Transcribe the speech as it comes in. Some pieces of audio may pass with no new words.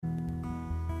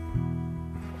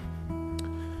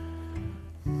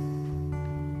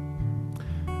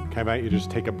Can I invite you to just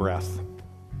take a breath?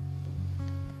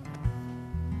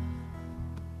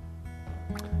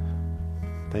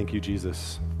 Thank you,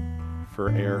 Jesus, for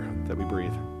air that we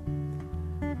breathe.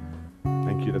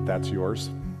 Thank you that that's yours.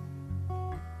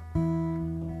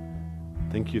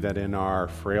 Thank you that in our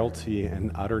frailty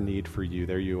and utter need for you,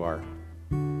 there you are.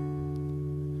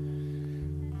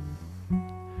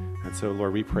 And so,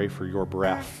 Lord, we pray for your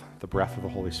breath, the breath of the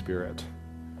Holy Spirit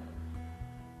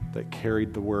that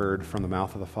carried the word from the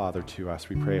mouth of the Father to us.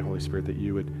 We pray, Holy Spirit, that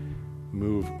you would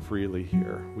move freely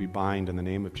here. We bind in the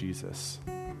name of Jesus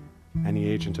any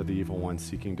agent of the evil one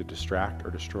seeking to distract or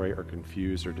destroy or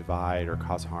confuse or divide or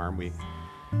cause harm. We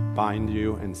bind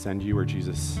you and send you where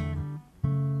Jesus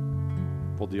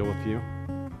will deal with you.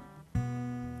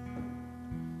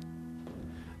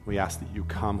 We ask that you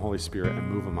come, Holy Spirit, and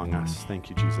move among us. Thank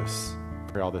you, Jesus.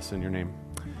 I pray all this in your name.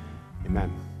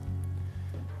 Amen.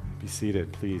 Be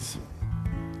seated, please.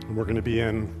 We're going to be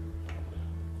in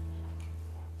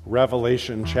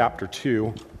Revelation chapter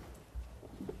 2.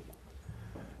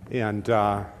 And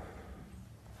I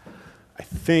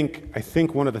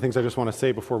think one of the things I just want to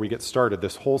say before we get started,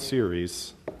 this whole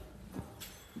series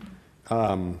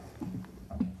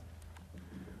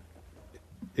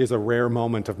is a rare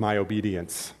moment of my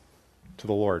obedience to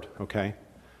the Lord, okay?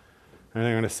 And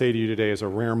I'm going to say to you today is a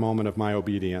rare moment of my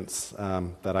obedience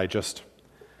that I just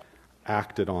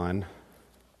acted on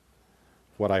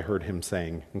what I heard him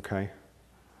saying, okay?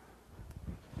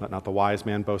 Let not the wise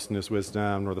man boast in his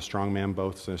wisdom, nor the strong man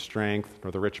boast in his strength,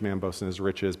 nor the rich man boast in his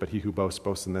riches, but he who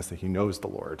boasts in this, that he knows the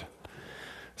Lord.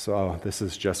 So this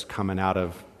is just coming out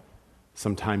of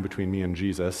some time between me and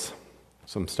Jesus,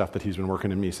 some stuff that he's been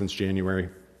working in me since January.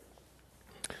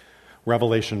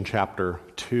 Revelation chapter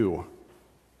 2.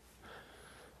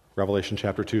 Revelation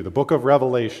chapter 2. The book of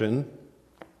Revelation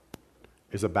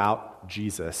is about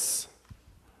Jesus.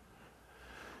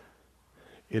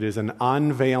 It is an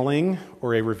unveiling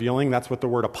or a revealing. That's what the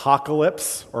word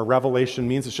apocalypse or revelation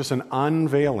means. It's just an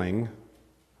unveiling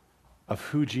of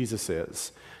who Jesus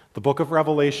is. The book of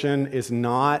Revelation is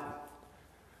not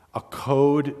a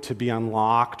code to be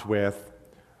unlocked with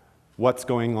what's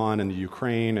going on in the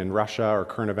Ukraine and Russia or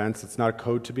current events. It's not a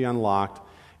code to be unlocked.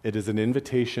 It is an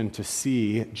invitation to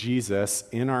see Jesus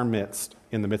in our midst,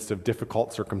 in the midst of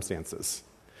difficult circumstances.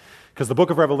 Because the book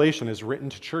of Revelation is written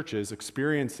to churches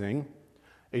experiencing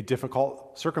a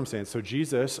difficult circumstance. So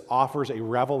Jesus offers a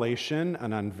revelation,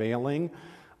 an unveiling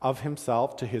of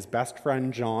himself to his best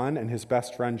friend John, and his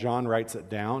best friend John writes it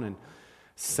down and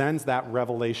sends that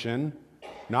revelation,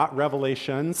 not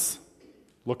revelations,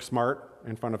 look smart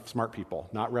in front of smart people,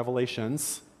 not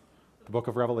revelations, the book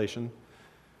of Revelation.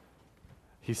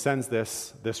 He sends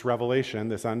this revelation,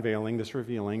 this unveiling, this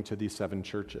revealing to these 7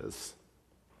 churches.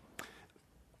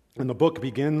 And the book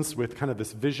begins with kind of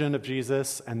this vision of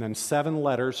Jesus and then 7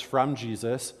 letters from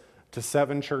Jesus to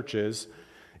 7 churches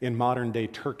in modern-day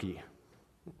Turkey,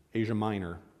 Asia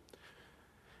Minor.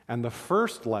 And the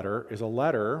first letter is a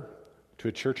letter to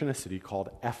a church in a city called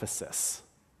Ephesus.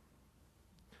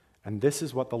 And this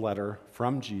is what the letter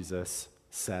from Jesus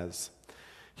says.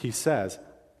 He says,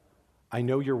 I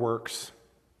know your works,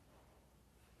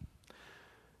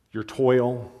 your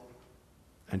toil,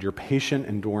 and your patient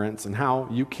endurance, and how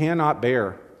you cannot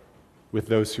bear with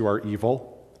those who are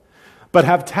evil, but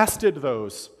have tested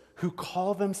those who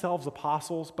call themselves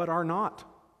apostles but are not.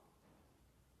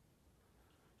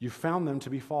 You found them to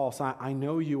be false. I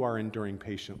know you are enduring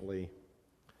patiently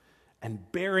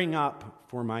and bearing up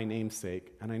for my name's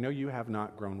sake, and I know you have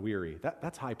not grown weary.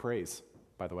 That's high praise,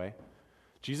 by the way.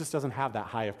 Jesus doesn't have that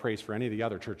high of praise for any of the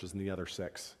other churches in the other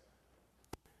 6.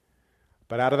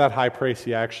 But out of that high praise,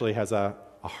 he actually has a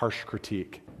harsh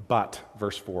critique. But,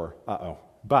 verse 4,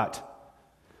 but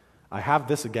I have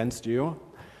this against you.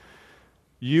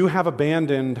 You have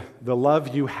abandoned the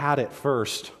love you had at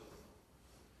first.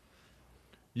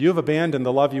 You have abandoned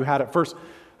the love you had at first.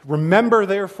 Remember,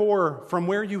 therefore, from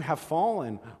where you have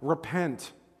fallen,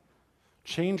 repent.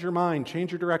 Change your mind,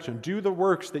 change your direction. Do the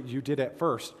works that you did at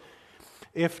first.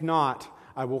 If not,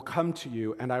 I will come to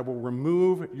you and I will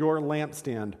remove your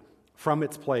lampstand from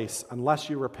its place unless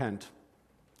you repent.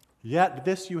 Yet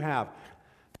this you have.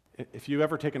 If you've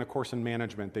ever taken a course in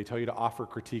management, they tell you to offer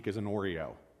critique as an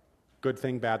Oreo. Good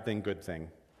thing, bad thing, good thing.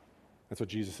 That's what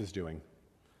Jesus is doing.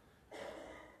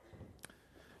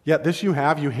 Yet this you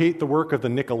have, you hate the work of the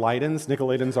Nicolaitans.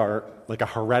 Nicolaitans are like a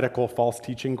heretical false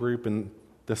teaching group in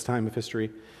this time of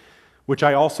history, which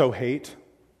I also hate.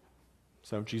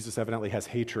 So Jesus evidently has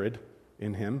hatred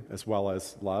in him as well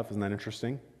as love. Isn't that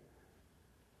interesting?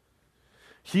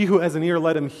 He who has an ear,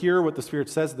 let him hear what the Spirit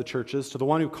says to the churches. To the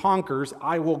one who conquers,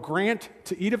 I will grant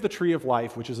to eat of the tree of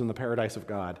life, which is in the paradise of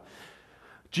God.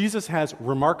 Jesus has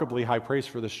remarkably high praise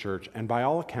for this church, and by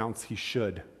all accounts, he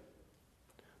should.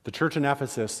 The church in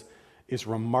Ephesus is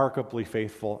remarkably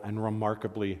faithful and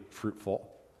remarkably fruitful.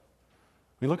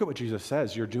 I mean, look at what Jesus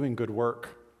says. You're doing good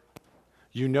work.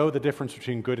 You know the difference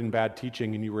between good and bad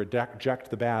teaching, and you reject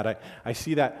the bad. I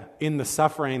see that in the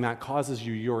suffering that causes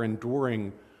you. You're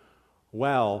enduring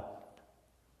well.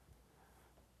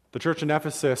 The church in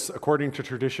Ephesus, according to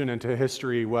tradition and to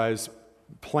history, was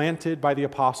planted by the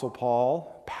Apostle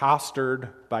Paul, pastored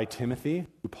by Timothy,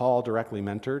 who Paul directly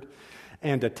mentored,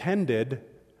 and attended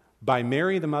by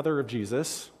Mary, the mother of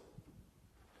Jesus,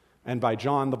 and by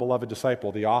John, the beloved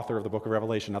disciple, the author of the book of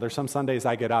Revelation. Now, there's some Sundays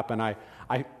I get up and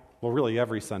well, really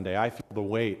every Sunday, I feel the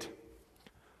weight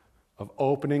of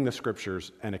opening the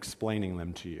scriptures and explaining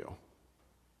them to you.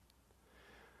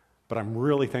 But I'm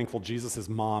really thankful Jesus'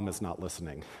 mom is not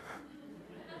listening.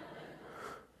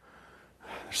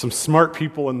 There's some smart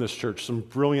people in this church, some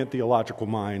brilliant theological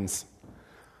minds.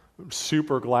 I'm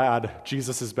super glad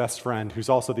Jesus' best friend, who's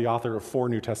also the author of 5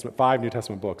 New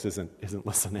Testament books, isn't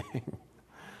listening.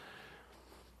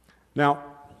 Now,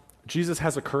 Jesus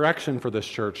has a correction for this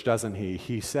church, doesn't he?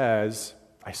 He says,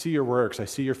 I see your works, I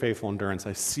see your faithful endurance,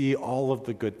 I see all of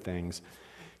the good things.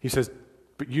 He says,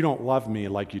 but you don't love me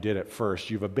like you did at first.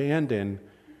 You've abandoned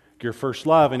your first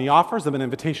love. And he offers them an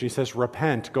invitation. He says,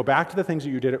 repent, go back to the things that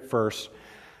you did at first.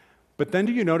 But then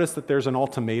do you notice that there's an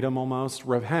ultimatum almost?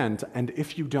 Repent, and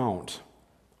if you don't,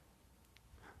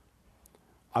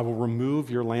 I will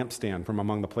remove your lampstand from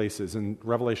among the places. In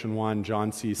Revelation 1,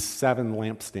 John sees 7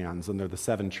 lampstands, and they're the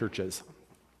 7 churches.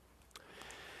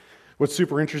 What's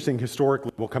super interesting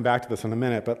historically, we'll come back to this in a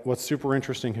minute, but what's super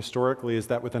interesting historically is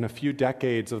that within a few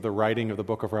decades of the writing of the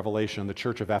book of Revelation, the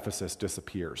church of Ephesus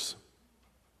disappears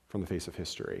from the face of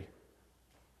history.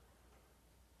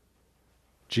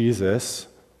 Jesus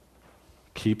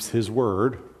keeps his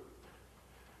word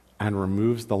and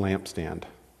removes the lampstand.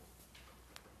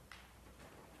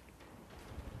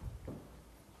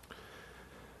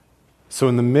 So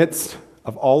in the midst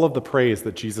of all of the praise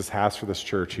that Jesus has for this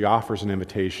church, he offers an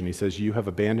invitation. He says, you have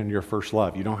abandoned your first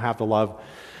love. You don't have the love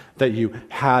that you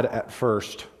had at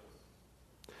first.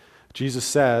 Jesus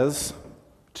says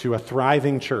to a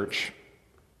thriving church,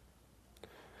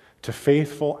 to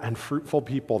faithful and fruitful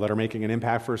people that are making an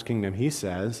impact for his kingdom, he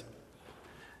says,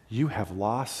 you have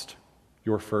lost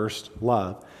your first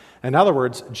love. In other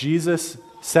words, Jesus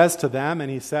says to them, and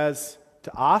he says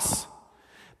to us,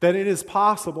 that it is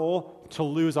possible to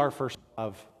lose our first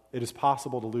love. It is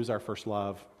possible to lose our first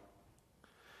love.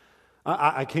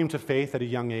 I came to faith at a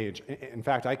young age. In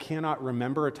fact, I cannot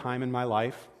remember a time in my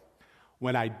life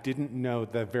when I didn't know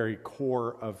the very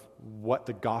core of what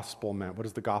the gospel meant. What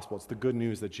is the gospel? It's the good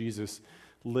news that Jesus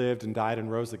lived and died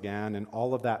and rose again, and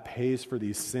all of that pays for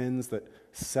these sins that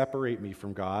separate me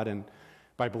from God, and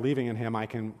by believing in him, I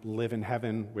can live in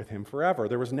heaven with him forever.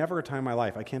 There was never a time in my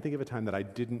life, I can't think of a time that I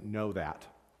didn't know that.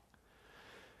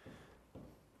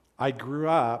 I grew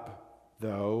up,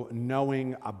 though,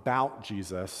 knowing about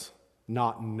Jesus,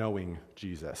 not knowing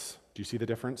Jesus. Do you see the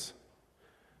difference?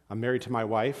 I'm married to my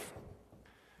wife.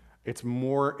 It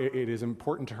is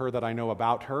important to her that I know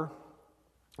about her.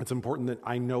 It's important that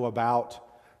I know about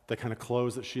the kind of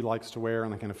clothes that she likes to wear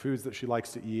and the kind of foods that she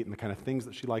likes to eat and the kind of things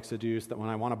that she likes to do, so that when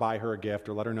I want to buy her a gift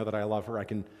or let her know that I love her, I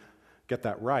can get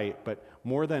that right. But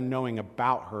more than knowing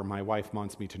about her, my wife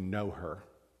wants me to know her.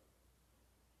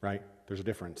 Right? There's a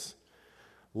difference.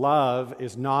 Love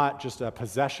is not just a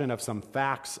possession of some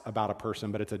facts about a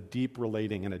person, but it's a deep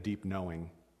relating and a deep knowing.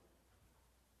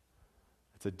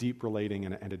 It's a deep relating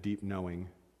and a deep knowing.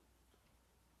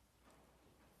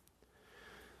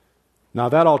 Now,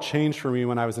 that all changed for me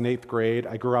when I was in 8th grade.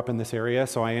 I grew up in this area,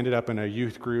 so I ended up in a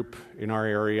youth group in our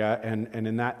area, and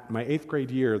in my 8th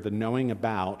grade year, the knowing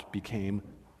about became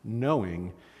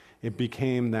knowing. It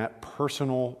became that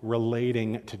personal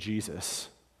relating to Jesus.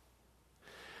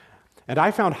 And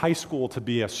I found high school to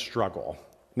be a struggle.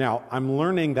 Now, I'm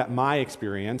learning that my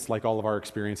experience, like all of our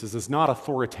experiences, is not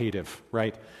authoritative,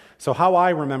 right? So how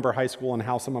I remember high school and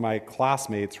how some of my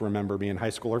classmates remember me in high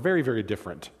school are very, very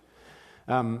different.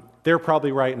 They're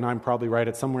probably right and I'm probably right.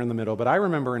 It's somewhere in the middle. But I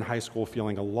remember in high school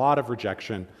feeling a lot of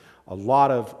rejection, a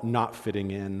lot of not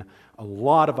fitting in, a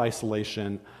lot of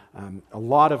isolation, a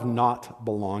lot of not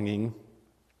belonging.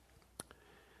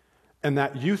 And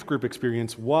that youth group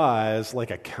experience was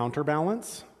like a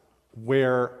counterbalance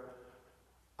where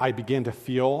I began to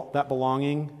feel that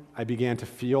belonging. I began to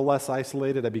feel less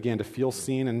isolated. I began to feel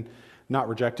seen and not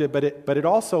rejected. But it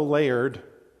also layered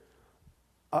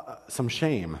some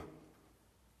shame.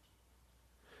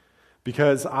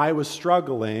 because I was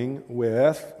struggling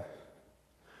with,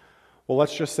 well,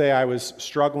 let's just say I was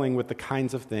struggling with the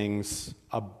kinds of things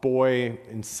a boy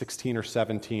in 16 or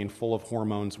 17 full of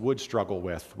hormones would struggle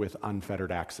with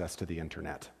unfettered access to the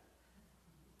internet.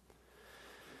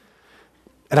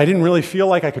 And I didn't really feel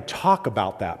like I could talk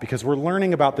about that because we're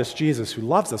learning about this Jesus who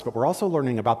loves us, but we're also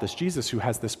learning about this Jesus who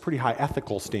has this pretty high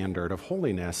ethical standard of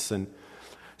holiness. And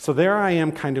so there I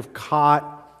am kind of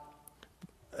caught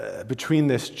between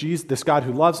this God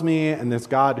who loves me and this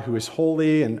God who is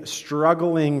holy, and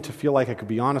struggling to feel like I could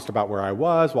be honest about where I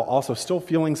was while also still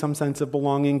feeling some sense of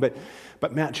belonging.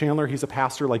 But Matt Chandler, he's a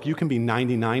pastor, like you can be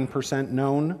 99%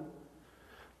 known,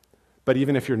 but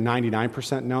even if you're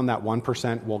 99% known, that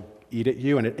 1% will eat at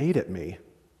you, and it ate at me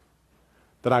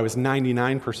that I was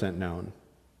 99% known,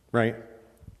 right?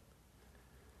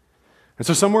 And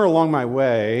so somewhere along my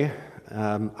way,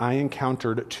 I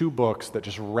encountered two books that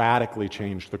just radically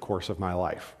changed the course of my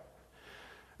life.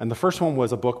 And the first one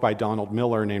was a book by Donald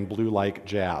Miller named Blue Like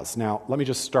Jazz. Now, let me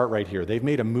just start right here. They've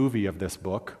made a movie of this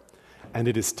book, and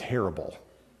it is terrible.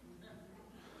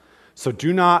 So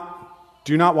do not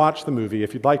watch the movie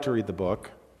if you'd like to read the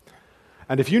book.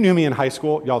 And if you knew me in high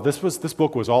school, y'all, this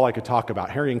book was all I could talk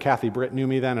about. Harry and Kathy Britt knew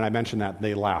me then, and I mentioned that, and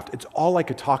they laughed. It's all I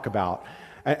could talk about.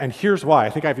 And here's why. I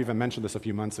think I've even mentioned this a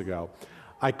few months ago.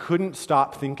 I couldn't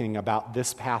stop thinking about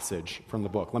this passage from the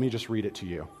book. Let me just read it to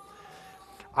you.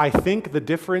 I think the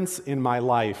difference in my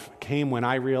life came when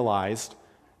I realized,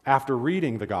 after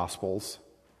reading the Gospels,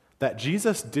 that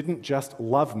Jesus didn't just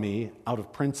love me out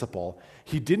of principle.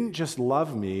 He didn't just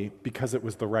love me because it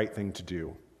was the right thing to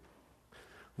do.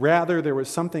 Rather, there was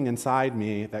something inside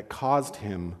me that caused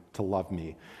him to love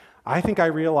me. I think I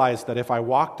realized that if I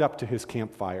walked up to his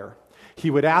campfire, he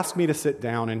would ask me to sit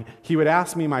down, and he would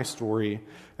ask me my story,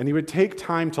 and he would take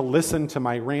time to listen to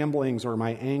my ramblings or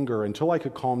my anger until I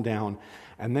could calm down,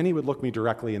 and then he would look me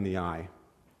directly in the eye,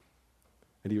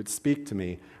 and he would speak to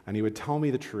me, and he would tell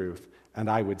me the truth, and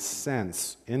I would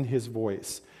sense in his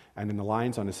voice and in the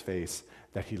lines on his face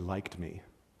that he liked me.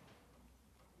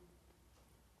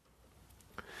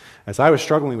 As I was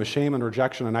struggling with shame and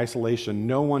rejection and isolation,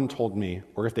 no one told me,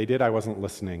 or if they did, I wasn't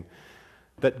listening,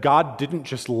 that God didn't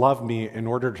just love me in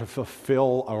order to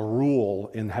fulfill a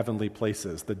rule in heavenly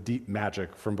places, the deep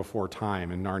magic from before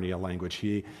time in Narnia language.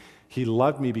 He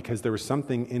loved me because there was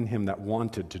something in him that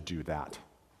wanted to do that.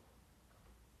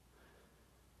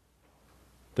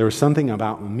 There was something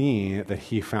about me that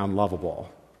he found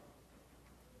lovable.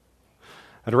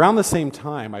 At around the same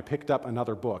time, I picked up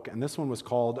another book, and this one was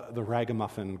called The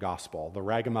Ragamuffin Gospel, The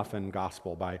Ragamuffin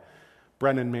Gospel by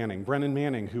Brennan Manning. Brennan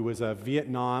Manning, who was a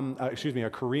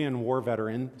Korean War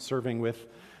veteran serving with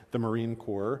the Marine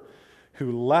Corps,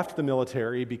 who left the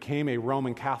military, became a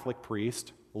Roman Catholic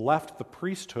priest, left the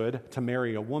priesthood to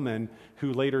marry a woman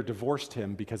who later divorced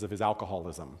him because of his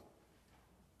alcoholism.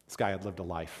 This guy had lived a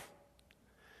life.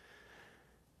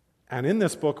 And in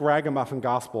this book, Ragamuffin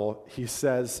Gospel, he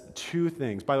says two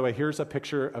things. By the way, here's a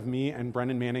picture of me and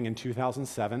Brennan Manning in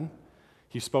 2007.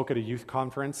 He spoke at a youth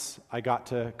conference I got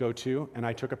to go to, and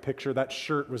I took a picture. That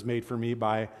shirt was made for me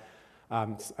by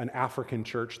an African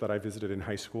church that I visited in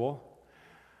high school.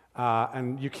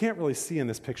 And you can't really see in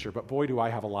this picture, but boy, do I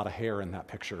have a lot of hair in that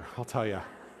picture, I'll tell you.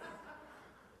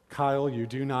 Kyle, you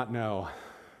do not know.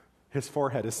 His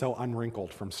forehead is so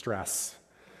unwrinkled from stress.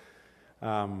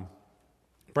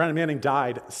 Brennan Manning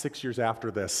died 6 years after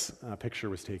this picture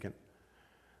was taken.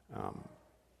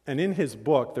 And in his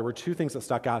book, there were two things that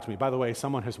stuck out to me. By the way,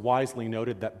 someone has wisely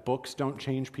noted that books don't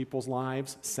change people's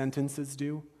lives, sentences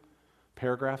do,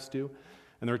 paragraphs do.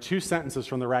 And there are two sentences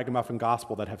from the Ragamuffin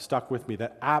Gospel that have stuck with me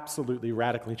that absolutely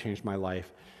radically changed my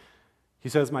life. He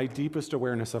says, "My deepest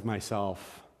awareness of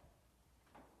myself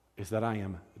is that I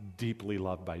am deeply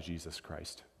loved by Jesus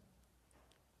Christ.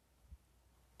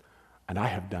 And I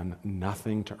have done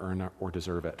nothing to earn or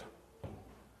deserve it."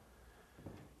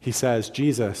 He says,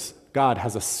 Jesus, God,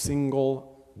 has a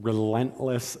single,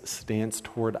 relentless stance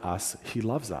toward us. He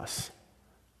loves us.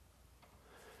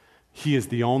 He is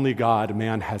the only God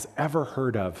man has ever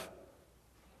heard of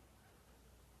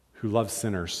who loves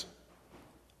sinners.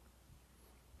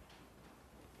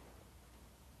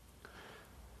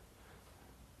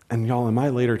 And y'all, in my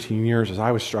later teen years, as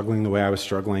I was struggling the way I was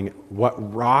struggling,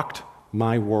 what rocked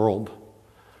my world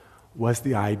was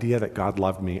the idea that God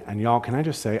loved me. And y'all, can I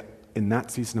just say, in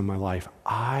that season of my life,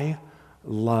 I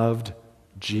loved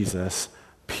Jesus,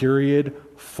 period,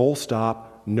 full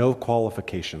stop, no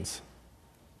qualifications.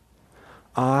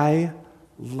 I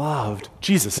loved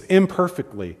Jesus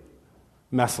imperfectly,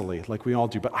 messily, like we all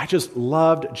do, but I just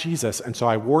loved Jesus. And so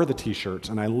I wore the t-shirts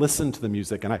and I listened to the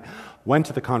music and I went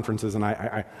to the conferences and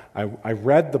I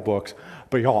read the books.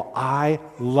 But y'all, I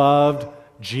loved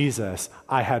Jesus.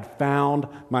 I had found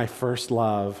my first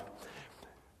love.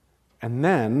 And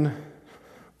then,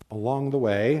 along the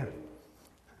way,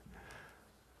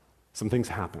 some things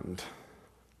happened.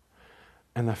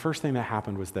 And the first thing that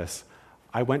happened was this.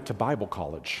 I went to Bible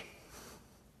college.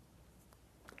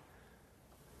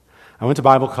 I went to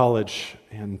Bible college,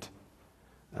 and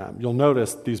you'll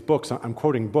notice these books, I'm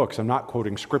quoting books, I'm not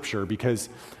quoting Scripture, because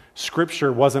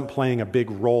Scripture wasn't playing a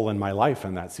big role in my life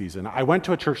in that season. I went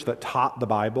to a church that taught the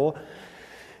Bible,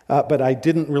 but I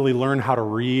didn't really learn how to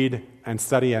read and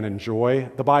study and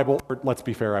enjoy the Bible. Let's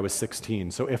be fair, I was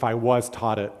 16, so if I was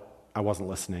taught it, I wasn't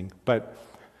listening. But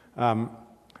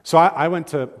so I went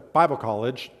to Bible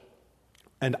college,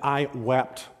 and I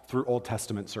wept through Old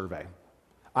Testament survey.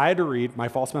 I had to read my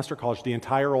fall semester of college, the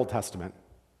entire Old Testament,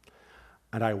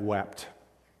 and I wept.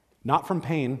 Not from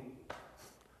pain,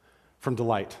 from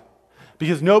delight.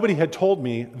 Because nobody had told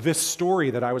me this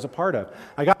story that I was a part of.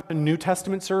 I got a New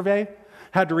Testament survey,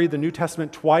 had to read the New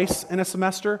Testament twice in a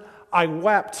semester. I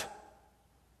wept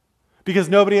because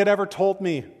nobody had ever told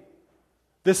me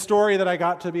this story that I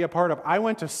got to be a part of. I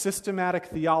went to Systematic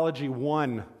Theology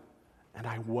 1, and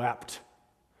I wept.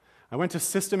 I went to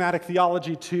Systematic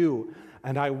Theology 2,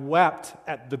 and I wept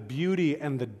at the beauty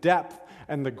and the depth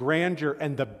and the grandeur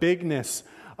and the bigness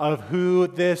of who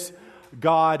this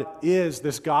God is,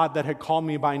 this God that had called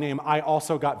me by name. I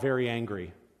also got very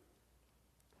angry.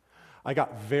 I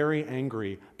got very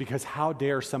angry because how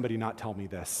dare somebody not tell me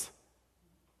this?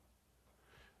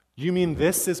 You mean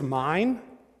this is mine?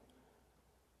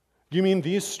 You mean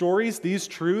these stories, these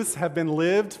truths have been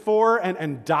lived for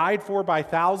and died for by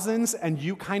thousands, and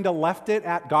you kind of left it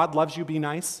at God loves you, be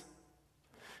nice?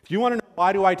 If you want to know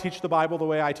why do I teach the Bible the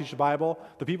way I teach the Bible,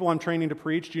 the people I'm training to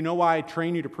preach, do you know why I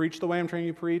train you to preach the way I'm training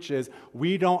you to preach? Is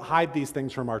we don't hide these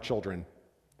things from our children.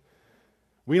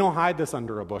 We don't hide this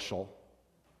under a bushel.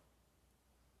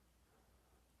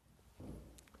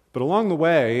 But along the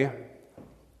way,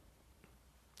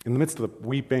 in the midst of the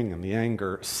weeping and the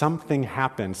anger, something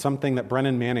happened, something that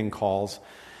Brennan Manning calls,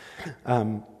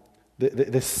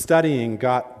 this studying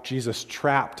got Jesus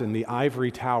trapped in the ivory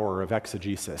tower of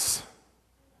exegesis.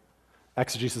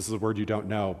 Exegesis is a word you don't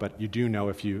know, but you do know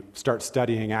if you start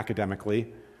studying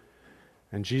academically.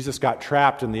 And Jesus got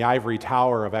trapped in the ivory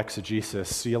tower of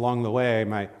exegesis. See, along the way,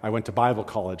 I went to Bible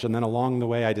college, and then along the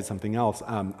way I did something else.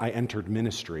 I entered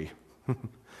ministry.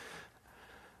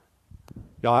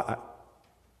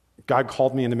 God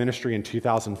called me into ministry in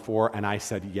 2004, and I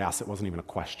said yes. It wasn't even a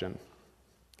question.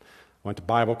 I went to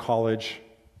Bible college.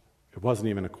 It wasn't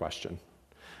even a question.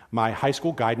 My high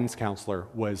school guidance counselor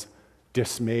was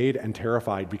dismayed and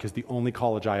terrified because the only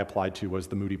college I applied to was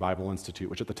the Moody Bible Institute,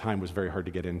 which at the time was very hard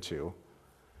to get into.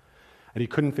 And he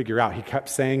couldn't figure out. He kept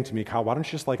saying to me, Kyle, why don't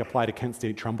you just apply to Kent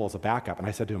State Trumbull as a backup? And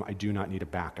I said to him, I do not need a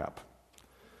backup.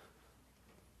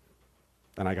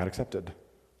 And I got accepted.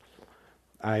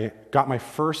 I got my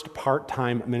first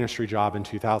part-time ministry job in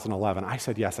 2011. I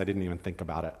said yes, I didn't even think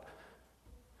about it.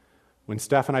 When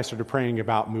Steph and I started praying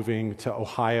about moving to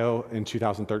Ohio in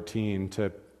 2013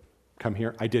 to come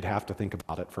here, I did have to think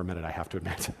about it for a minute, I have to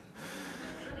admit.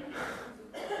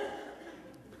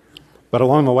 But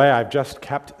along the way, I've just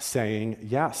kept saying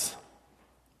yes.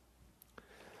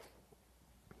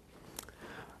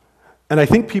 And I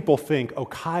think people think, oh,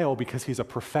 Kyle, because he's a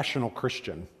professional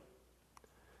Christian,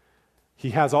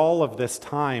 he has all of this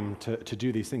time to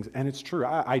do these things. And it's true,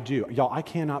 I do. Y'all, I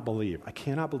cannot believe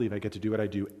I get to do what I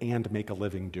do and make a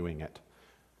living doing it.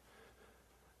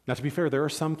 Now, to be fair, there are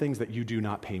some things that you do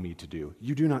not pay me to do.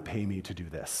 You do not pay me to do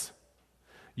this.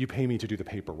 You pay me to do the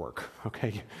paperwork,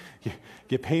 okay?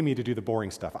 You pay me to do the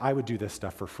boring stuff. I would do this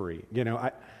stuff for free.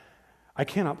 I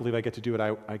cannot believe I get to do what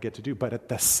I get to do. But at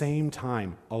the same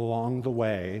time, along the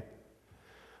way,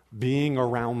 being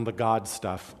around the God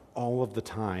stuff all of the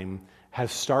time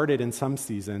has started in some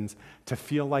seasons to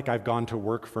feel like I've gone to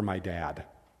work for my dad.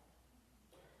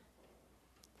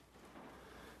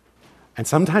 And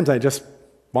sometimes I just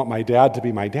want my dad to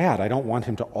be my dad. I don't want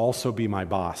him to also be my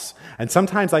boss. And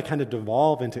sometimes I kind of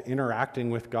devolve into interacting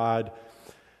with God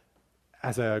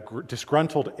as a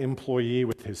disgruntled employee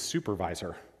with his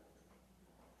supervisor,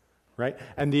 right?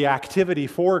 And the activity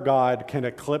for God can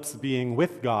eclipse being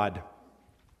with God.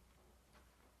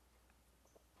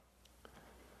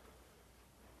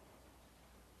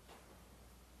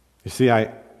 You see,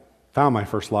 I found my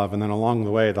first love, and then along the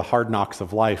way, the hard knocks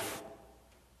of life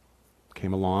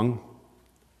came along.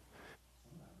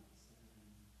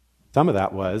 Some of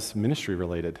that was ministry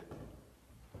related.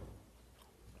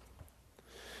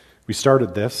 We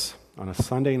started this on a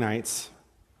Sunday nights.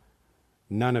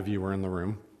 None of you were in the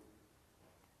room.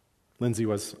 Lindsay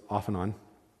was off and on.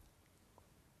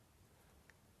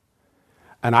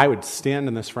 And I would stand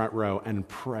in this front row and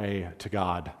pray to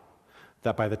God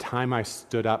that by the time I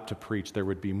stood up to preach, there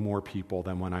would be more people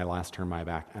than when I last turned my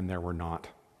back, and there were not.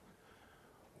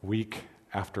 Week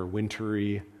after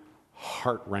wintry,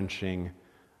 heart-wrenching,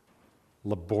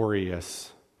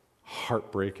 laborious,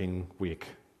 heartbreaking week.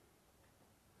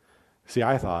 See,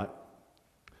 I thought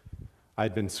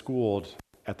I'd been schooled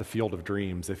at the Field of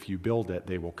Dreams. If you build it,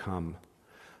 they will come.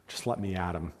 Just let me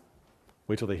at them.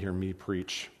 Wait till they hear me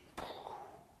preach.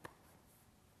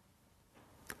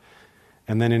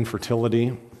 And then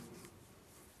infertility.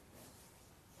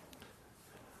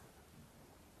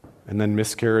 And then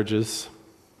miscarriages.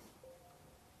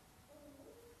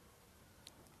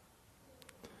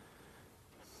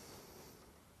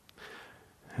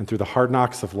 And through the hard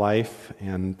knocks of life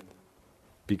and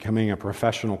becoming a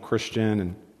professional Christian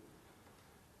and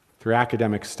through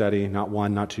academic study, not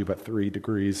one, not two, but 3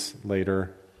 degrees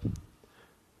later,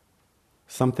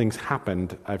 something's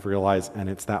happened, I've realized, and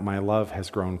it's that my love has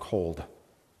grown cold.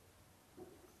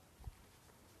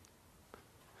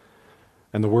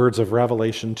 And the words of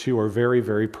Revelation 2 are very,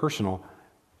 very personal.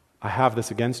 I have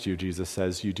this against you, Jesus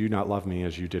says, you do not love me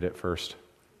as you did at first.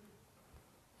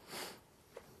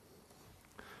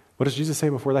 What does Jesus say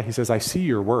before that? He says, I see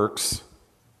your works.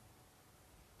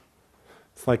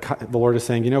 It's like the Lord is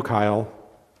saying, you know, Kyle,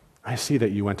 I see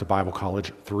that you went to Bible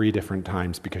college 3 different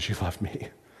times because you love me.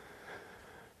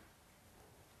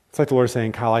 It's like the Lord is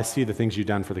saying, Kyle, I see the things you've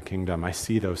done for the kingdom. I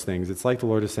see those things. It's like the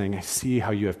Lord is saying, I see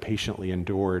how you have patiently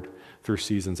endured through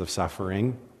seasons of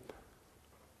suffering.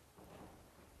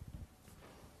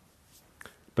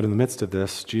 But in the midst of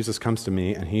this, Jesus comes to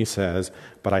me and he says,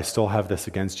 but I still have this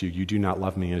against you. You do not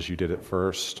love me as you did at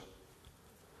first.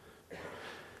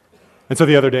 And so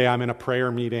the other day I'm in a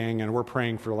prayer meeting and we're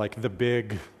praying for like the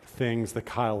big things that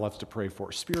Kyle loves to pray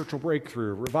for. Spiritual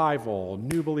breakthrough, revival,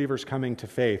 new believers coming to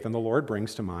faith. And the Lord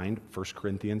brings to mind 1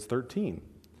 Corinthians 13.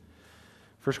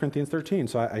 1 Corinthians 13.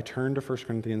 So I turn to 1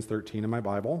 Corinthians 13 in my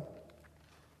Bible.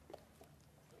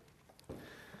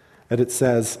 And it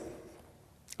says,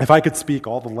 if I could speak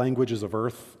all the languages of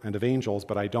earth and of angels,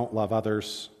 but I don't love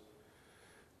others,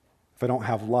 if I don't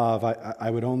have love,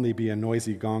 I would only be a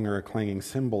noisy gong or a clanging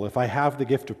cymbal. If I have the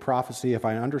gift of prophecy, if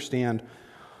I understand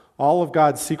all of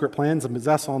God's secret plans and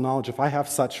possess all knowledge, if I have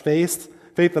such faith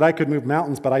that I could move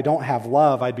mountains, but I don't have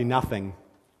love, I'd be nothing.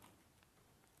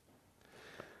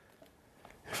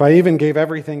 If I even gave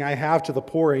everything I have to the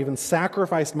poor, even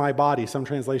sacrificed my body, some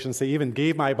translations say even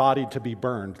gave my body to be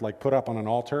burned, like put up on an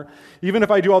altar, even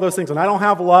if I do all those things and I don't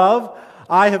have love,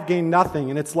 I have gained nothing.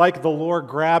 And it's like the Lord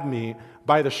grabbed me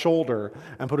by the shoulder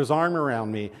and put his arm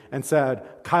around me and said,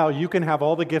 Kyle, you can have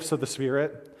all the gifts of the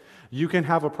Spirit. You can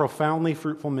have a profoundly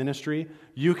fruitful ministry.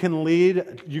 You can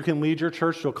lead your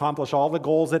church to accomplish all the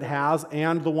goals it has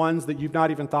and the ones that you've not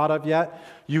even thought of yet.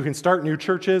 You can start new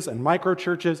churches and micro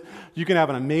churches. You can have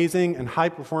an amazing and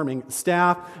high-performing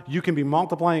staff. You can be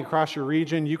multiplying across your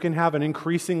region. You can have an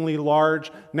increasingly large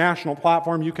national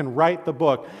platform. You can write the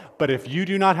book. But if you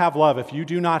do not have love, if you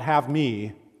do not have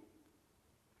me,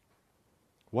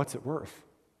 what's it worth?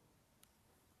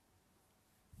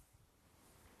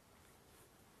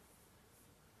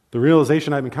 The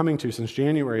realization I've been coming to since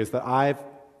January is that I've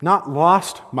not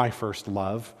lost my first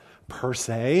love, per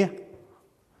se,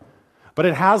 but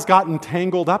it has gotten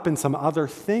tangled up in some other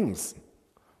things.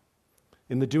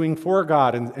 In the doing for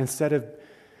God, and instead of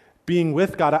being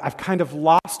with God, I've kind of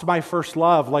lost my first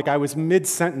love, like I was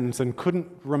mid-sentence and couldn't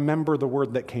remember the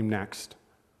word that came next.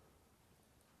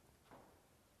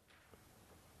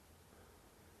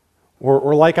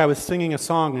 Or like I was singing a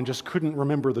song and just couldn't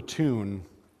remember the tune.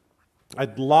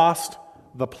 I'd lost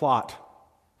the plot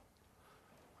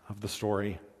of the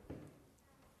story.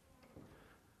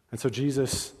 And so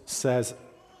Jesus says,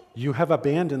 you have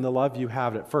abandoned the love you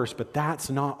had at first, but that's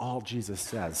not all Jesus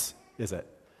says, is it?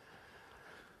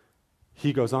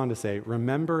 He goes on to say,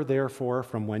 remember therefore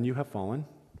from when you have fallen,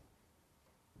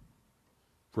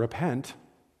 repent,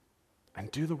 and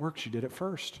do the works you did at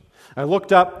first. I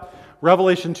looked up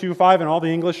Revelation 2:5 and all the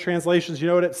English translations. You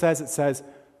know what it says? It says,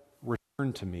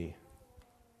 return to me.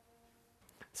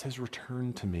 It says,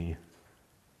 return to me.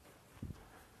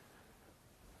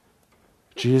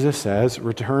 Jesus says,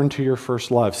 return to your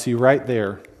first love. See right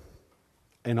there,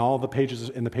 in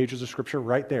the pages of Scripture,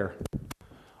 right there.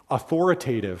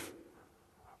 Authoritative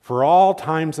for all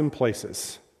times and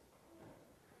places.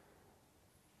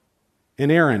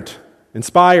 Inerrant,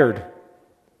 inspired,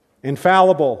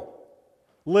 infallible.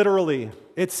 Literally,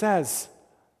 it says,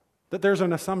 that there's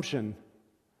an assumption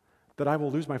that I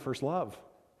will lose my first love.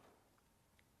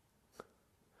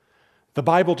 The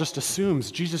Bible just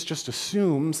assumes, Jesus just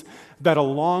assumes that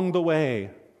along the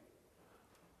way,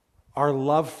 our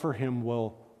love for him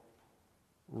will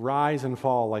rise and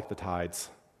fall like the tides.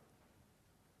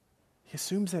 He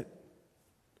assumes it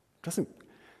doesn't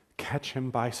catch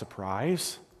him by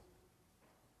surprise.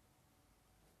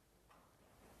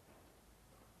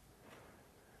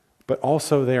 But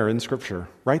also there in Scripture,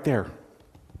 right there,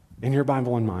 in your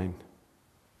Bible and mine,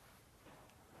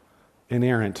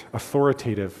 inerrant,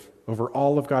 authoritative over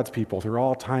all of God's people through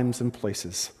all times and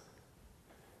places,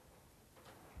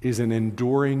 is an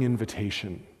enduring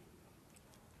invitation.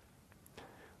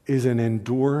 Is an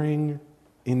enduring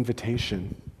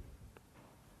invitation.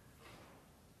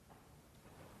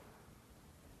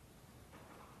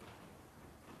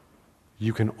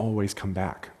 You can always come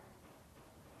back.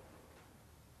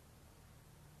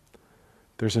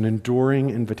 There's an enduring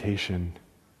invitation.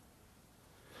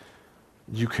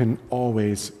 You can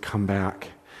always come back.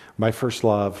 My first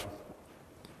love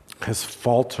has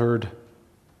faltered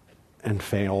and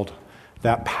failed.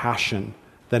 That passion,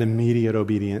 that immediate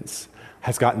obedience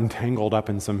has gotten tangled up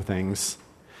in some things.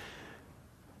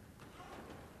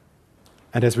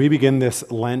 And as we begin this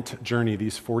Lent journey,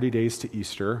 these 40 days to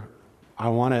Easter, I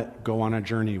want to go on a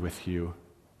journey with you.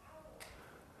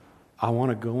 I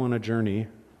want to go on a journey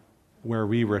where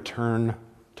we return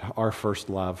to our first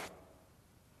love.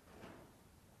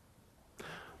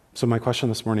 So my question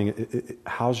this morning,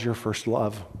 how's your first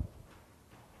love?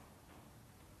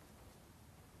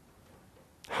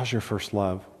 How's your first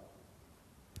love?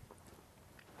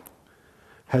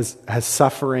 Has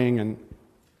suffering and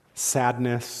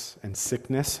sadness and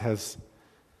sickness, has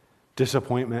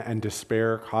disappointment and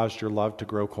despair caused your love to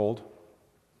grow cold?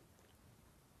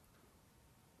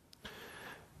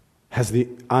 Has the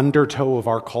undertow of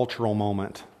our cultural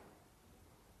moment,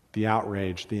 the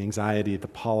outrage, the anxiety, the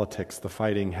politics, the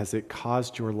fighting, has it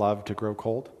caused your love to grow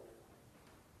cold?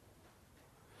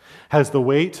 Has the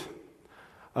weight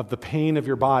of the pain of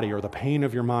your body or the pain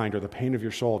of your mind or the pain of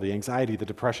your soul, the anxiety, the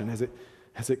depression,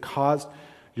 has it caused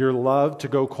your love to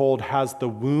go cold? Have the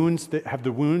wounds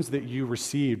that you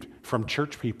received from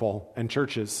church people and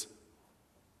churches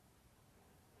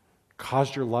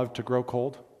caused your love to grow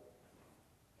cold?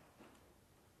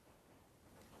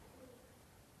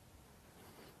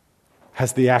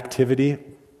 Has the activity,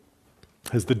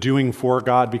 has the doing for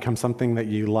God become something that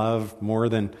you love more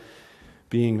than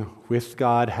being with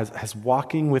God? Has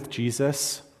walking with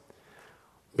Jesus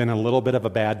been a little bit of a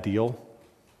bad deal?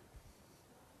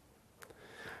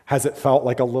 Has it felt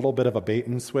like a little bit of a bait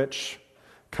and switch?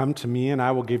 Come to me and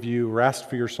I will give you rest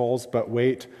for your souls, but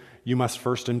wait, you must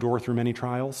first endure through many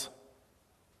trials?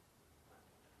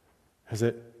 Has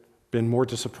it been more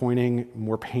disappointing,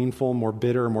 more painful, more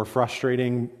bitter, more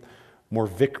frustrating, more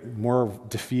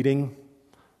defeating,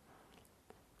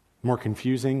 more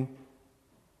confusing?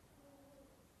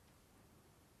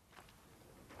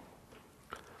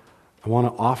 I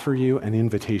want to offer you an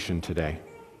invitation today.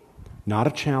 Not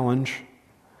a challenge,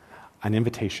 an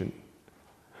invitation.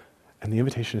 And the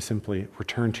invitation is simply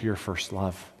return to your first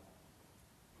love.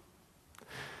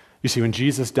 You see, when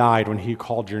Jesus died, when he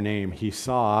called your name, he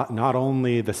saw not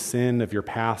only the sin of your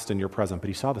past and your present, but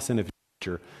he saw the sin of your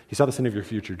future. He saw the sin of your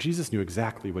future. Jesus knew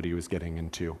exactly what he was getting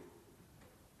into.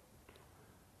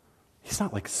 He's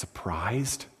not like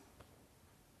surprised.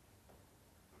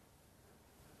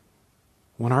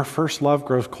 When our first love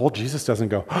grows cold, Jesus doesn't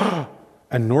go, oh,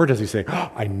 and nor does he say,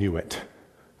 oh, I knew it.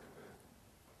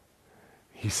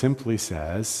 He simply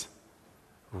says,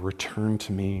 return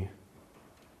to me.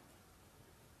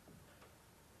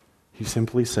 He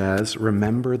simply says,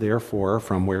 remember therefore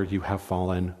from where you have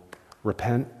fallen,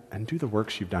 repent and do the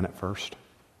works you've done at first.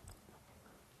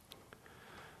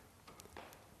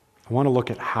 I want to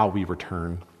look at how we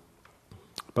return,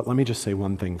 but let me just say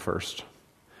one thing first.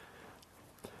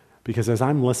 Because as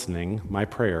I'm listening, my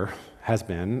prayer has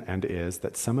been and is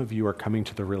that some of you are coming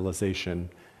to the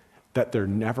realization that there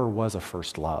never was a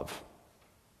first love.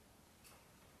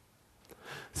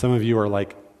 Some of you are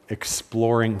like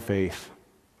exploring faith,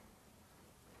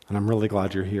 and I'm really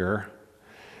glad you're here.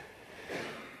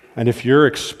 And if you're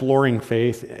exploring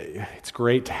faith, it's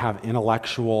great to have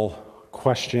intellectual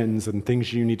questions and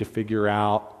things you need to figure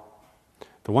out.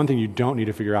 The one thing you don't need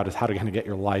to figure out is how to kind of get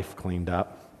your life cleaned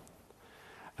up.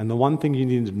 And the one thing you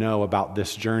need to know about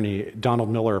this journey, Donald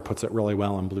Miller puts it really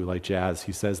well in Blue Light Jazz.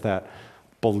 He says that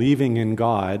believing in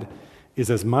God is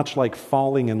as much like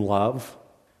falling in love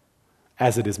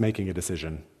as it is making a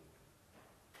decision.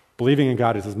 Believing in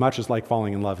God is as much as like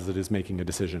falling in love as it is making a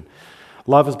decision.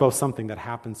 Love is both something that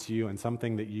happens to you and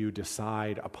something that you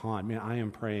decide upon. Man, I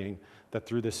am praying that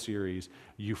through this series,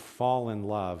 you fall in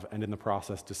love and in the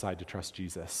process decide to trust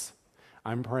Jesus.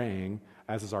 I'm praying,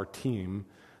 as is our team,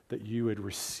 that you would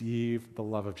receive the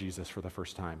love of Jesus for the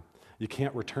first time. You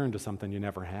can't return to something you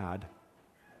never had.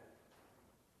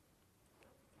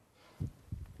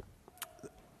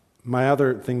 My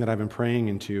other thing that I've been praying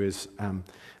into is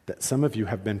that some of you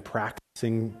have been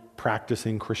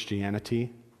practicing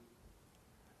Christianity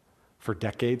for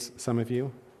decades, some of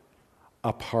you,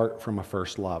 apart from a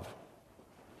first love.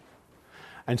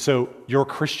 And so your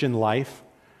Christian life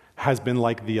has been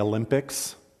like the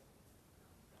Olympics,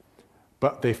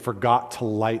 but they forgot to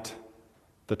light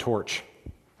the torch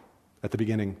at the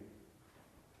beginning.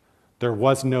 There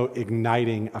was no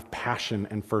igniting of passion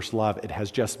and first love. It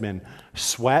has just been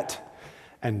sweat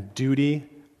and duty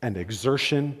and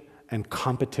exertion and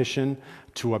competition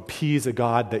to appease a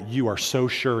God that you are so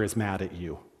sure is mad at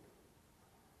you.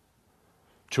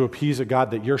 To appease a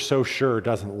God that you're so sure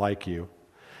doesn't like you.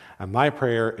 And my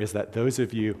prayer is that those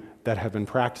of you that have been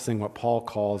practicing what Paul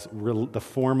calls the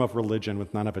form of religion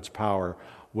with none of its power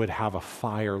would have a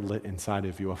fire lit inside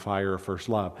of you, a fire of first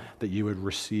love, that you would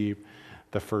receive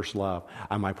the first love.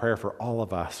 And my prayer for all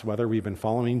of us, whether we've been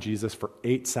following Jesus for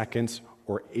 8 seconds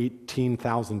or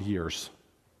 18,000 years,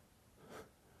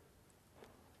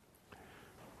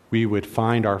 we would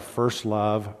find our first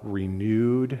love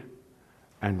renewed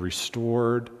and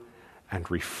restored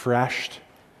and refreshed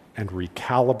and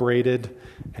recalibrated,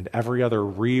 and every other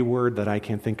word that I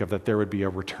can think of, that there would be a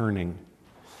returning.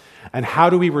 And how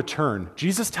do we return?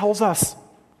 Jesus tells us.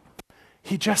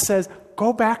 He just says,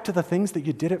 go back to the things that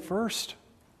you did at first.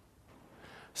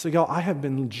 So y'all, I have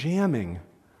been jamming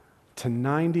to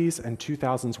 90s and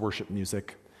 2000s worship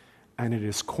music, and it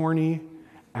is corny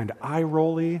and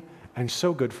eye-rolly and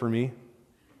so good for me.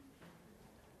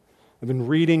 I've been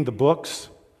reading the books.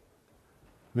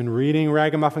 I've been reading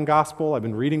Ragamuffin Gospel. I've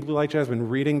been reading Blue Light Jazz. I've been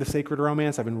reading The Sacred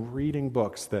Romance. I've been reading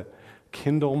books that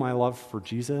kindle my love for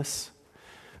Jesus.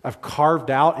 I've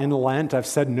carved out in Lent. I've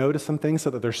said no to some things so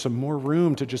that there's some more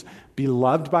room to just be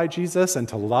loved by Jesus and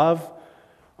to love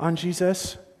on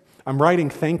Jesus. I'm writing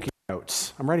thank you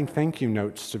notes. I'm writing thank you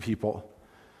notes to people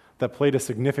that played a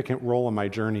significant role in my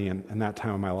journey in that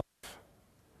time of my life.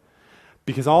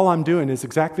 Because all I'm doing is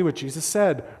exactly what Jesus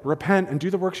said. Repent and do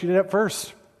the works you did at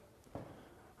first.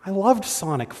 I loved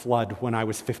Sonic Flood when I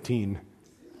was 15.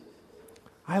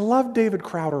 I loved David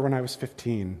Crowder when I was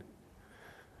 15.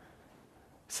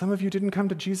 Some of you didn't come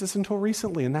to Jesus until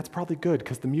recently, and that's probably good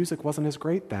because the music wasn't as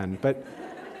great then. But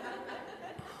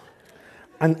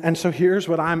and so here's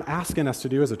what I'm asking us to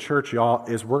do as a church, y'all,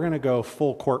 is we're going to go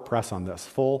full court press on this.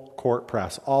 Full court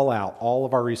press, all out, all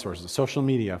of our resources, social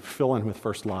media, fill in with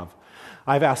first love.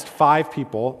 I've asked 5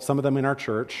 people, some of them in our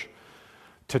church,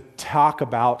 to talk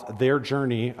about their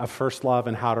journey of first love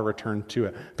and how to return to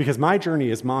it. Because my journey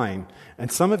is mine, and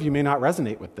some of you may not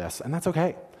resonate with this, and that's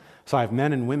okay. So I have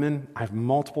men and women, I have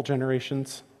multiple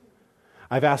generations.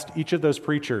 I've asked each of those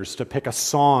preachers to pick a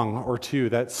song or two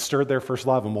that stirred their first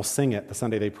love, and we'll sing it the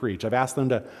Sunday they preach. I've asked them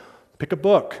to pick a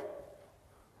book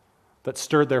that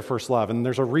stirred their first love, and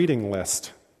there's a reading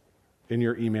list in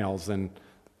your emails and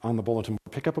on the bulletin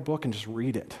board. Pick up a book and just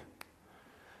read it.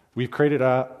 We've created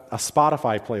a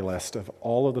Spotify playlist of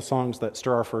all of the songs that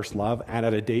stir our first love, and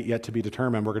at a date yet to be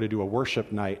determined, we're going to do a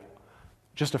worship night,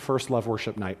 just a first love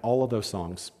worship night, all of those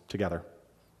songs together,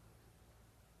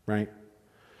 right?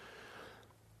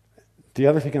 The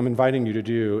other thing I'm inviting you to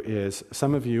do is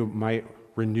some of you might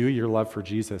renew your love for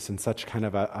Jesus in such kind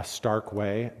of a stark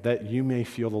way that you may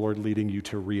feel the Lord leading you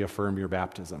to reaffirm your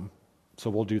baptism. So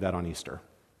we'll do that on Easter.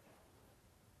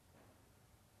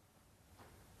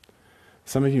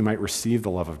 Some of you might receive the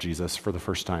love of Jesus for the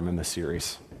first time in this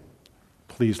series.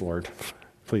 Please, Lord,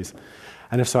 please.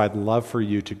 And if so, I'd love for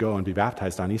you to go and be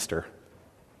baptized on Easter.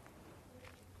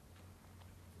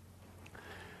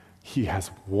 He has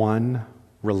one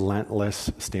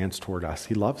relentless stance toward us.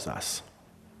 He loves us.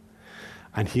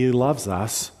 And he loves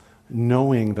us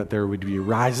knowing that there would be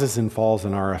rises and falls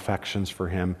in our affections for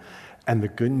him. And the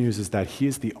good news is that he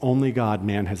is the only God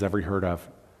man has ever heard of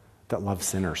that loves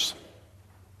sinners.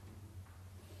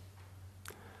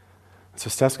 So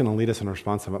Steph's going to lead us in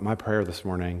response to it. My prayer this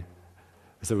morning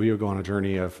is that we would go on a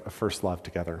journey of first love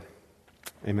together.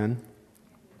 Amen?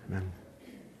 Amen.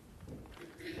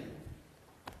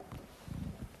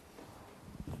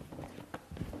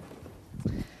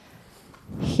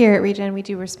 Here at Regen, we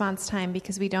do response time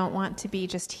because we don't want to be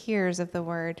just hearers of the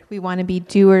word. We want to be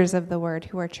doers of the word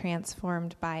who are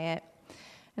transformed by it.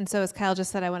 And so as Kyle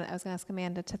just said, I was going to ask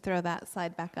Amanda to throw that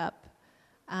slide back up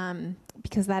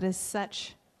because that is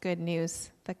such good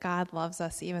news that God loves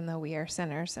us even though we are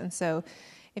sinners. And so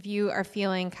if you are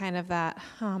feeling kind of that,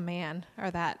 oh man,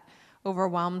 or that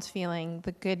overwhelmed feeling,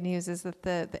 the good news is that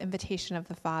the invitation of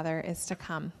the Father is to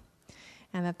come,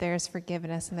 and that there is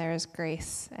forgiveness and there is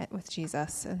grace with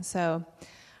Jesus. And so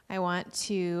I want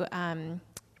to,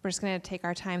 we're just going to take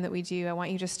our time that we do. I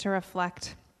want you just to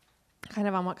reflect kind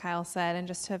of on what Kyle said and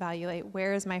just to evaluate,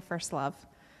 where is my first love?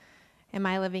 Am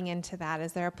I living into that?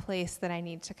 Is there a place that I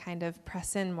need to kind of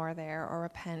press in more there or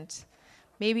repent?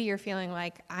 Maybe you're feeling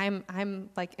like I'm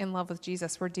like in love with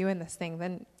Jesus. We're doing this thing.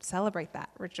 Then celebrate that.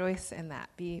 Rejoice in that.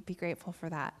 Be grateful for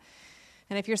that.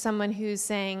 And if you're someone who's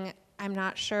saying, I'm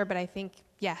not sure, but I think,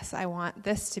 yes, I want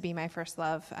this to be my first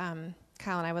love,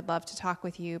 Kyle and I would love to talk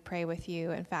with you, pray with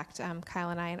you. In fact, Kyle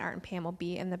and I and Art and Pam will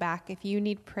be in the back. If you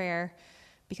need prayer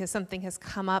because something has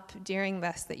come up during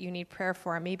this that you need prayer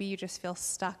for, maybe you just feel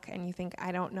stuck and you think,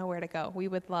 I don't know where to go, we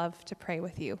would love to pray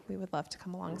with you. We would love to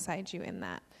come alongside you in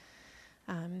that.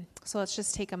 So let's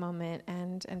just take a moment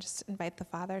and just invite the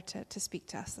Father to speak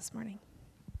to us this morning.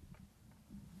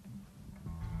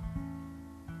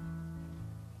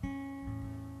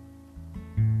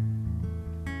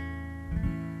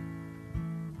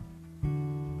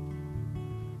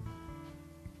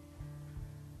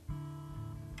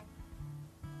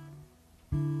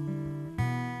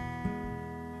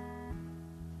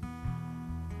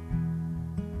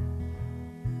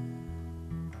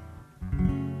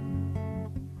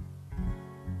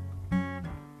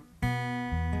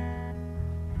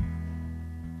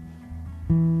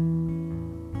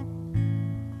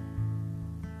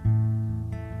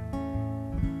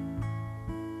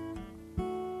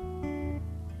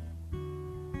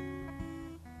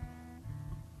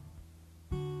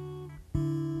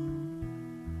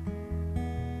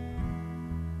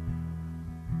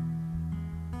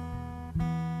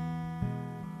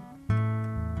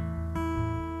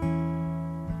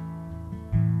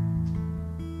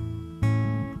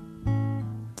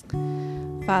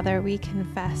 Father, we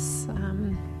confess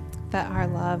that our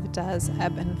love does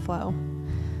ebb and flow,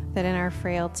 that in our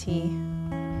frailty,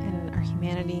 in our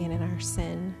humanity, and in our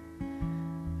sin,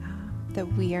 that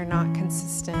we are not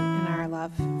consistent in our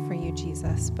love for you,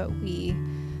 Jesus. But we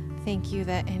thank you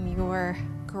that in your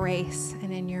grace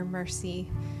and in your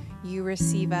mercy, you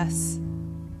receive us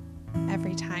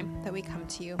every time that we come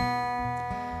to you.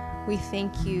 We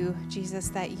thank you, Jesus,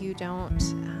 that you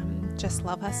don't just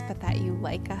love us, but that you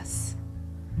like us.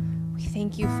 We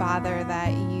thank you, Father,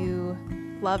 that you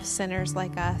love sinners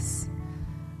like us.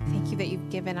 Thank you that you've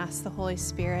given us the Holy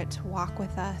Spirit to walk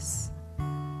with us,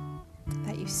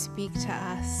 that you speak to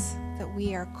us, that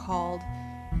we are called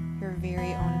your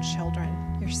very own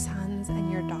children, your sons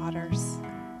and your daughters.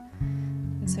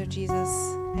 And so, Jesus,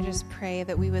 I just pray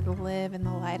that we would live in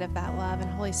the light of that love. And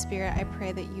Holy Spirit, I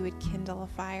pray that you would kindle a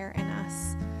fire in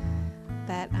us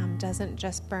that doesn't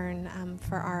just burn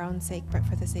for our own sake, but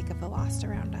for the sake of the lost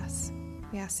around us.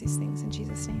 We ask these things in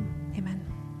Jesus' name. Amen.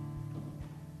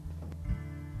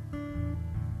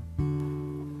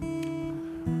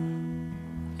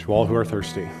 To all who are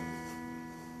thirsty,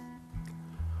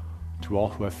 to all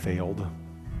who have failed,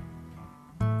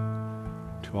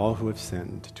 to all who have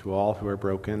sinned, to all who are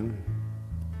broken,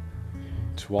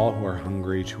 to all who are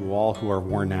hungry, to all who are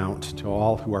worn out, to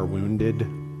all who are wounded,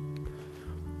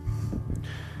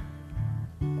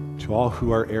 to all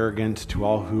who are arrogant, to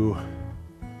all who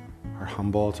are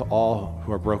humble, to all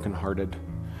who are brokenhearted,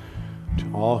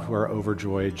 to all who are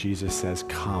overjoyed, Jesus says,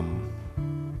 come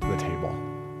to the table.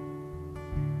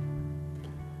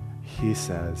 He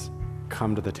says,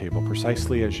 come to the table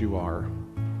precisely as you are.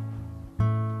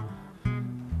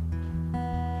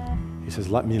 He says,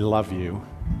 let me love you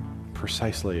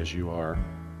precisely as you are.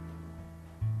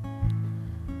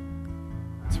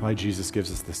 That's why Jesus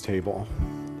gives us this table.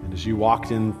 And as you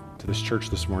walked into this church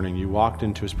this morning, you walked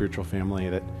into a spiritual family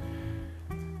that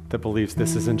believes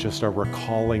this isn't just a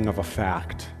recalling of a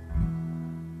fact,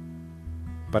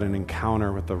 but an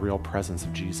encounter with the real presence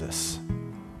of Jesus.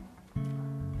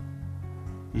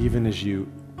 Even as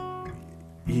you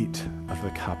eat of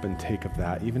the cup and take of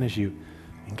that, even as you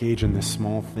engage in this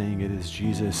small thing, it is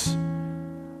Jesus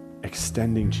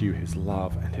extending to you his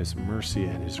love and his mercy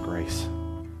and his grace.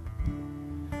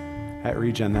 At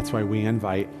Regen, that's why we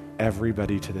invite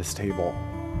everybody to this table,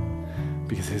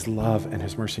 because his love and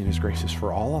his mercy and his grace is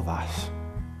for all of us.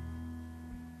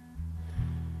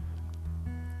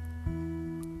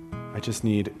 I just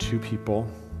need two people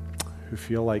who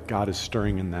feel like God is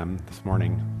stirring in them this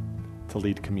morning to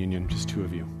lead communion, just two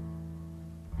of you.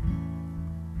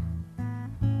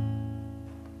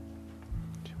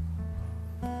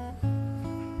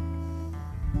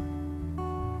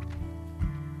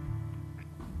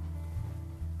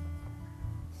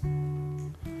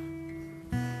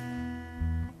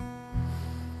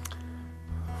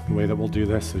 way that we'll do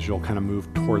this is you'll kind of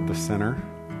move toward the center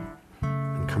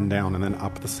and come down and then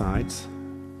up the sides.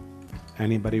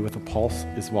 Anybody with a pulse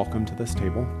is welcome to this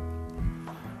table.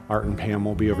 Art and Pam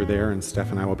will be over there, and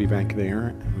Steph and I will be back there,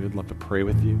 and we would love to pray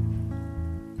with you.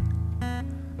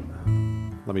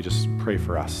 Let me just pray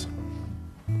for us.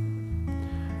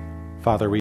 Father, we